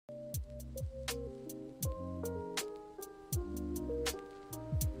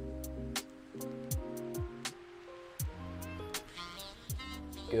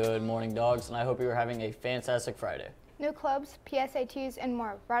Good morning, dogs, and I hope you are having a fantastic Friday. New clubs, PSATs, and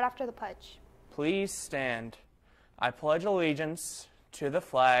more right after the pledge. Please stand. I pledge allegiance to the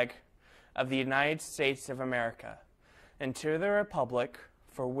flag of the United States of America and to the republic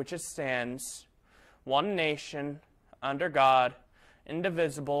for which it stands, one nation, under God,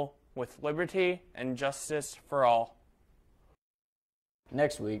 indivisible, with liberty and justice for all.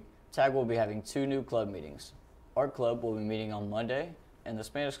 Next week, TAG will be having 2 new club meetings. Art Club will be meeting on Monday, and the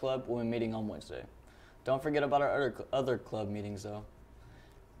Spanish Club will be meeting on Wednesday. Don't forget about our other club meetings, though,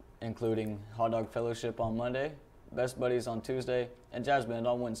 including Hot Dog Fellowship on Monday, Best Buddies on Tuesday, and Jazz Band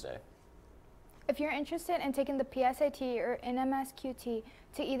on Wednesday. If you're interested in taking the PSAT or NMSQT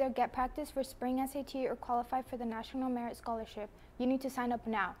to either get practice for spring SAT or qualify for the National Merit Scholarship, you need to sign up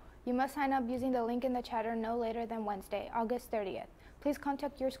now. You must sign up using the link in the chatter no later than Wednesday, August 30th. Please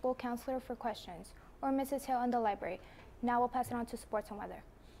contact your school counselor for questions, or Mrs. Hill in the library. Now we'll pass it on to sports and weather.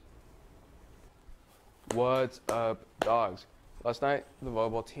 What's up, dogs? Last night, the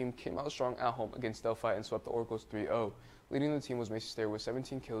volleyball team came out strong at home against Delphi and swept the Oracles 3-0. Leading the team was Macy Stair with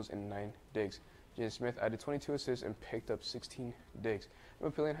 17 kills and 9 digs. Jen Smith added 22 assists and picked up 16 digs. Emma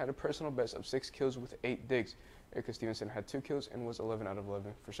Pillion had a personal best of 6 kills with 8 digs. Erica Stevenson had 2 kills and was 11 out of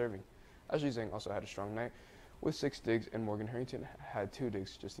 11 for serving. Ashley Zhang also had a strong night with 6 digs, and Morgan Harrington had 2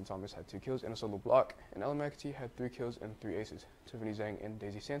 digs. Justine Thomas had 2 kills and a solo block, and Ella McAtee had 3 kills and 3 aces. Tiffany Zhang and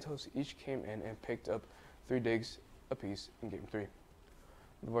Daisy Santos each came in and picked up 3 digs apiece in Game 3.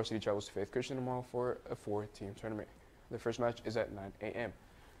 The varsity travels to Faith Christian tomorrow for a 4-team tournament. The first match is at 9 a.m.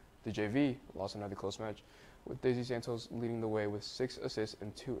 The JV lost another close match, with Daisy Santos leading the way with 6 assists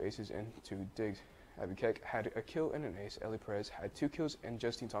and 2 aces and 2 digs. Abby Keck had a kill and an ace. Ellie Perez had 2 kills, and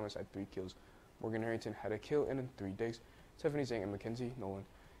Justine Thomas had 3 kills. Morgan Harrington had a kill and 3 digs. Tiffany Zhang and Mackenzie Nolan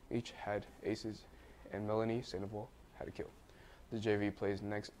each had aces, and Melanie Sandoval had a kill. The JV plays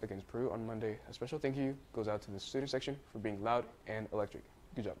next against Peru on Monday. A special thank you goes out to the student section for being loud and electric.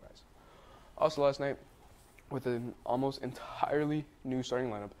 Good job, guys. Also last night, with an almost entirely new starting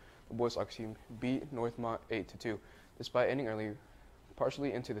lineup, the boys soccer team beat Northmont 8-2. Despite ending early,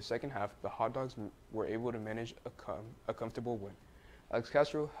 partially into the second half, the Hot Dogs were able to manage a comfortable win. Alex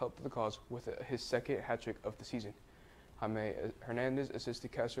Castro helped the cause with his second hat-trick of the season. Jaime Hernandez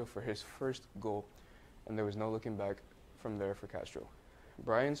assisted Castro for his first goal, and there was no looking back from there for Castro.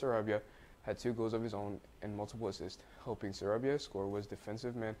 Brian Sarabia had 2 goals of his own and multiple assists. Helping Sarabia score was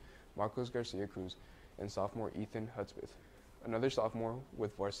defensive man Marcos Garcia Cruz and sophomore Ethan Hudspeth. Another sophomore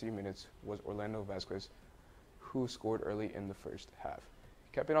with varsity minutes was Orlando Vasquez, who scored early in the first half.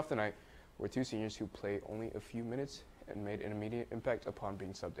 Capping off the night were 2 seniors who played only a few minutes and made an immediate impact upon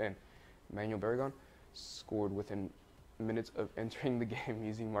being subbed in. Manuel Barragon scored within minutes of entering the game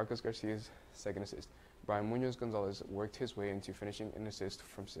using Marcos Garcia's second assist. Brian Munoz Gonzalez worked his way into finishing an assist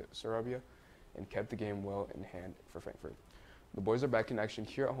from Sarabia and kept the game well in hand for Frankfurt. The boys are back in action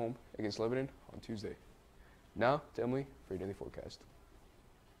here at home against Lebanon on Tuesday. Now to Emily for your daily forecast.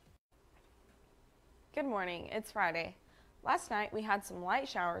 Good morning, it's Friday. Last night we had some light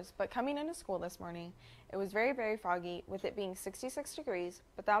showers, but coming into school this morning, it was very, very foggy with it being 66 degrees,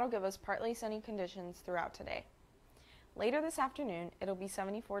 but that'll give us partly sunny conditions throughout today. Later this afternoon, it'll be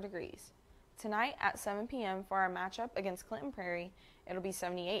 74 degrees. Tonight at 7 p.m. for our matchup against Clinton Prairie, it'll be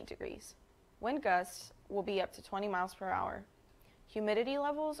 78 degrees. Wind gusts will be up to 20 miles per hour. Humidity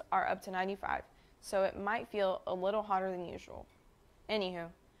levels are up to 95, so it might feel a little hotter than usual. Anywho,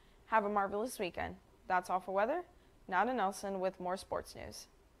 have a marvelous weekend. That's all for weather. Now to Nelson with more sports news.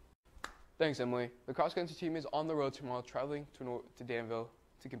 Thanks, Emily. The cross-country team is on the road tomorrow, traveling to Danville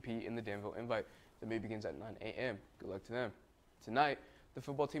to compete in the Danville Invite. The meet begins at 9 a.m. Good luck to them. Tonight, the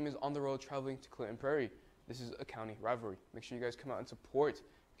football team is on the road traveling to Clinton Prairie. This is a county rivalry. Make sure you guys come out and support.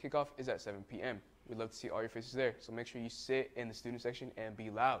 Kickoff is at 7 p.m. We'd love to see all your faces there, so make sure you sit in the student section and be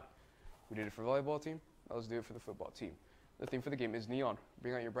loud. We did it for the volleyball team. Now let's do it for the football team. The theme for the game is neon.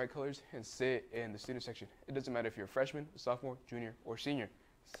 Bring out your bright colors and sit in the student section. It doesn't matter if you're a freshman, a sophomore, junior, or senior.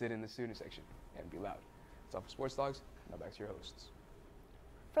 Sit in the student section and be loud. That's all for Sports Dogs. Now back to your hosts.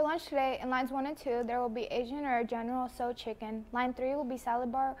 For lunch today, in lines 1 and 2, there will be Asian or General Tso chicken. Line 3 will be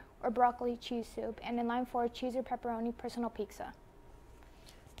salad bar or broccoli cheese soup. And in line 4, cheese or pepperoni personal pizza.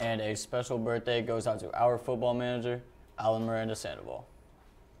 And a special birthday goes out to our football manager, Alan Miranda Sandoval.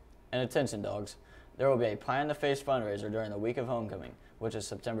 And attention, dogs. There will be a Pie in the Face fundraiser during the week of homecoming, which is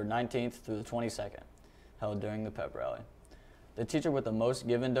September 19th through the 22nd, held during the pep rally. The teacher with the most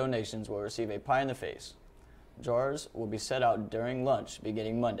given donations will receive a pie in the face. Jars will be set out during lunch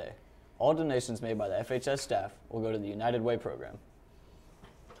beginning Monday. All donations made by the FHS staff will go to the United Way program.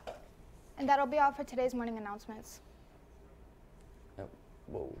 And that'll be all for today's morning announcements.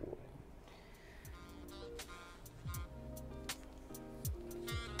 Whoa.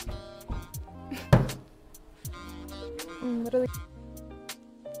 Literally.